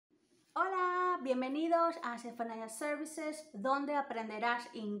bienvenidos a Financial Services, donde aprenderás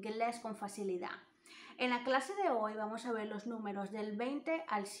inglés con facilidad. En la clase de hoy vamos a ver los números del 20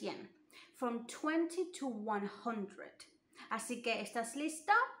 al 100, from 20 to 100. Así que, ¿estás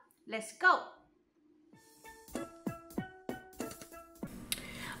lista? ¡Let's go!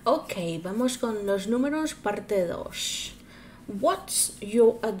 Ok, vamos con los números parte 2. What's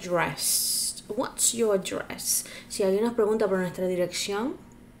your address? What's your address? Si alguien nos pregunta por nuestra dirección,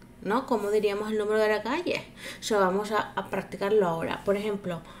 ¿no? ¿Cómo diríamos el número de la calle? So, vamos a practicarlo ahora. Por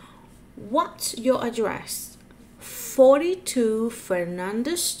ejemplo, what's your address? 42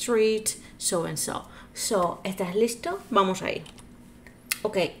 Fernandez Street, so and so. So, ¿estás listo? Vamos ahí.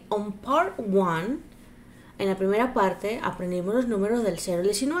 Ok, on part 1, en la primera parte, aprendimos los números del 0 al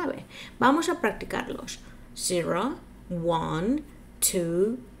 19. Vamos a practicarlos. 0, 1,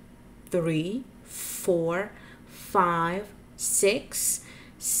 2, 3, 4, 5, 6,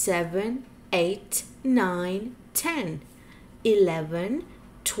 7, 8, 9, 10, 11,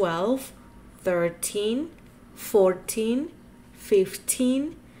 12, 13, 14,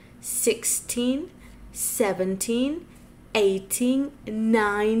 15, 16, 17, 18, 19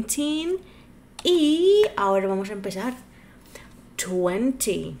 y ahora vamos a empezar.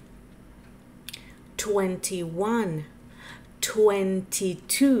 20, 21,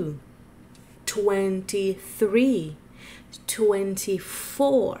 22, 23,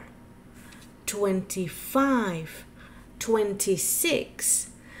 24, 25, 26,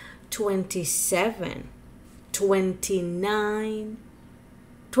 27, 29,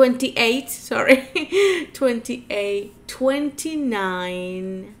 28, sorry, 28,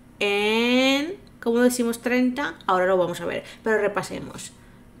 29, and, ¿cómo decimos 30? Ahora lo vamos a ver, pero repasemos.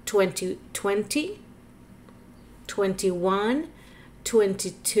 20, 20, 21,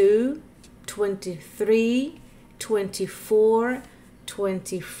 22, 23, 24,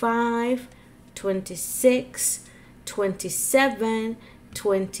 25, 26, 27,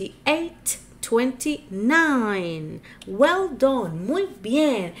 28, 29. Well done. Muy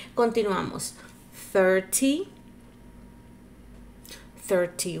bien. Continuamos. 30,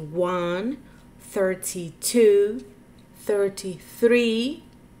 31, 32, 33.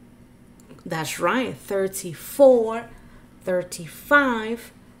 That's right. 34,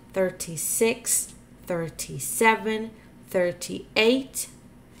 35, 36, 37, 38,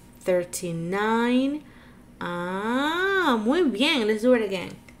 39. Muy bien. Let's do it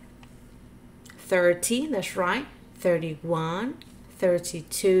again. 30, that's right. 31,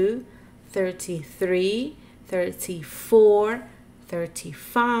 32, 33, 34,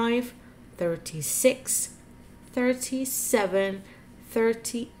 35, 36, 37,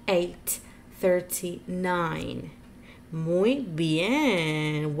 38, 39. Muy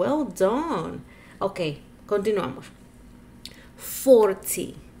bien. Well done. Ok, continuamos.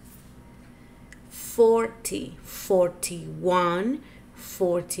 40, 40, 41,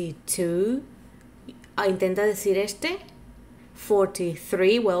 42. Intenta decir este.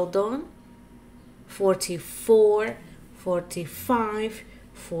 43, well done. 44, 45,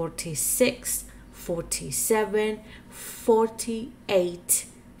 46, 47, 48,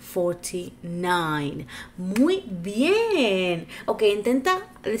 49. Muy bien. Ok, intenta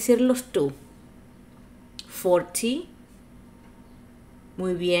decirlos tú. 40.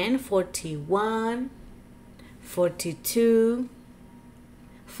 Muy bien. 41, 42,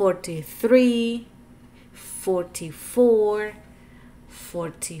 43, 44,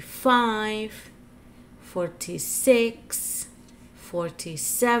 45, 46,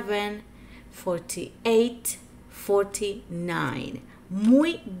 47, 48, 49.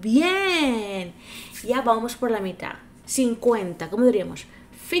 Muy bien. Ya vamos por la mitad. 50. ¿Cómo diríamos?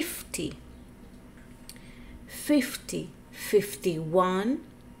 50, 50, 51,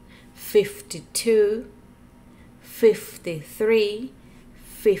 52, 53,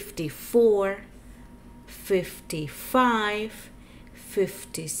 54, 55,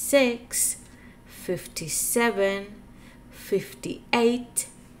 56, 57, 58,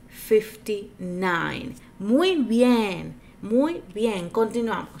 59. Muy bien, muy bien.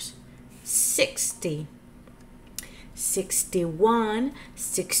 Continuamos. 60, 61,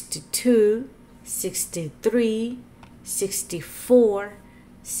 62, 63, 64,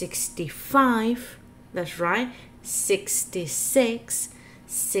 65. That's right. 66,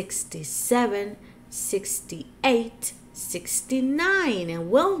 67, 68, 69. And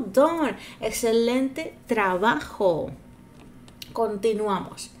well done. Excelente trabajo.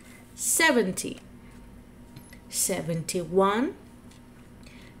 Continuamos. 70, 71,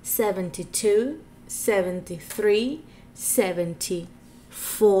 72, 73,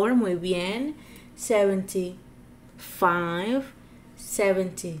 74. Muy bien. 75,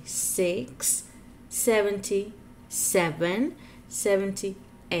 76, 77,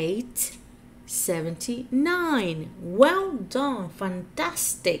 78, 79. Well done,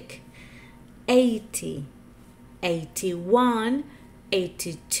 fantastic. 80, 81,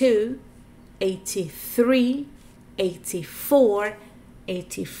 82, 83, 84,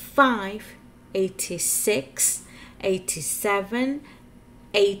 85, 86, 87,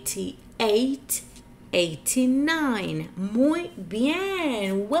 88, 89. Muy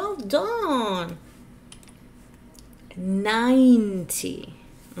bien. Well done. 90.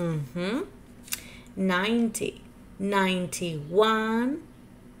 90, 91,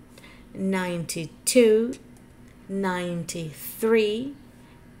 92, 93,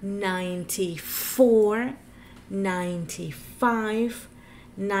 94, 95,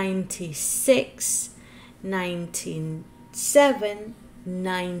 96, 97,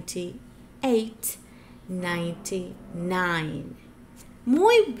 98, 99.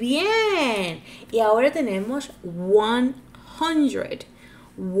 Muy bien. Y ahora tenemos 100.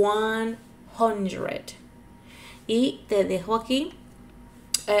 100. Y te dejo aquí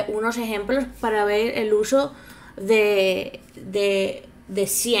unos ejemplos para ver el uso de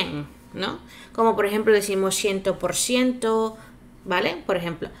 100, ¿no? Como por ejemplo decimos 100%, ¿vale? Por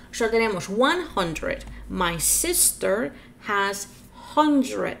ejemplo, solo tenemos 100. My sister has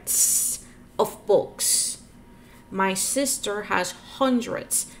hundreds of books. My sister has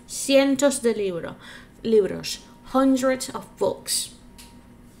hundreds, cientos de libros, hundreds of books.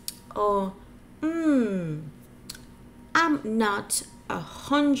 Oh, I'm not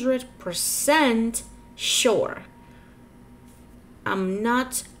 100% sure. I'm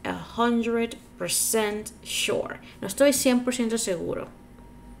not 100% sure. No estoy 100% seguro.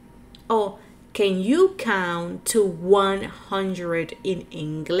 Oh, can you count to 100 in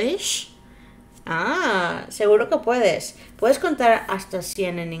English? Ah, seguro que puedes. ¿Puedes contar hasta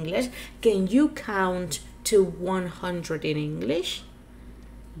 100 en inglés? Can you count to 100 in English?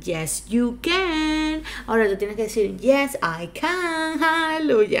 Yes, you can. Ahora tú tienes que decir, yes, I can.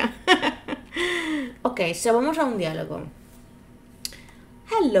 Aleluya. Ok, so vamos a un diálogo.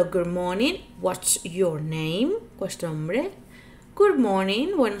 Hello, good morning. What's your name? ¿Cuál nombre? Good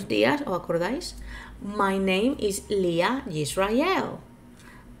morning. Buenos días. ¿Os acordáis? My name is Leah Yisrael.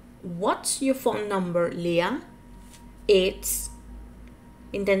 What's your phone number, Leah? It's...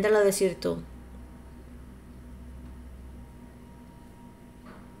 Inténtalo decir tú.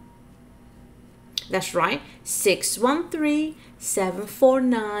 That's right.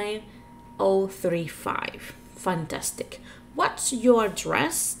 613-749-035. Fantastic. What's your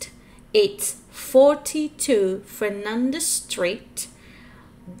address? It's 42 Fernandez Street,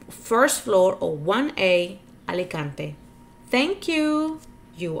 first floor of 1A, Alicante. Thank you.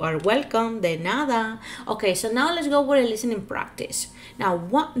 You are welcome. De nada. Okay, so now let's go with a listening practice. Now,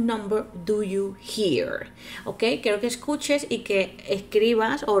 what number do you hear? Okay, quiero que escuches y que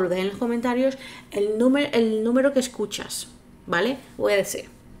escribas o lo dejes en los comentarios el número que escuchas. ¿Vale? Voy a decir.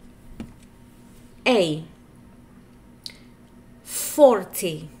 A.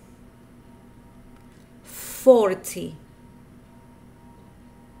 40. 40.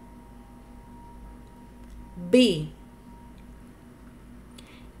 B.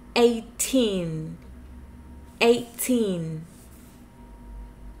 18. 18.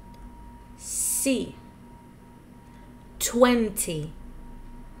 C. 20.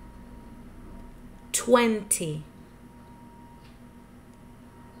 20.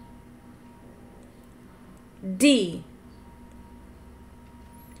 D.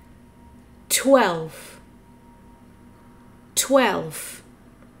 12. 12.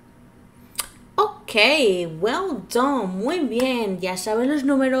 Ok, well done, muy bien. Ya sabes los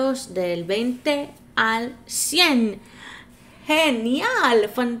números del 20 al 100. Genial,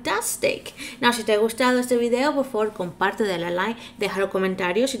 fantastic. Now, si te ha gustado este video, por favor, comparte, dale a like, deja los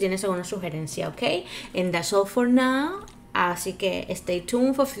comentarios si tienes alguna sugerencia, ok? And that's all for now. Así que stay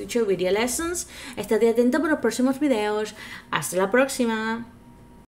tuned for future video lessons. Estate atento para los próximos videos. Hasta la próxima.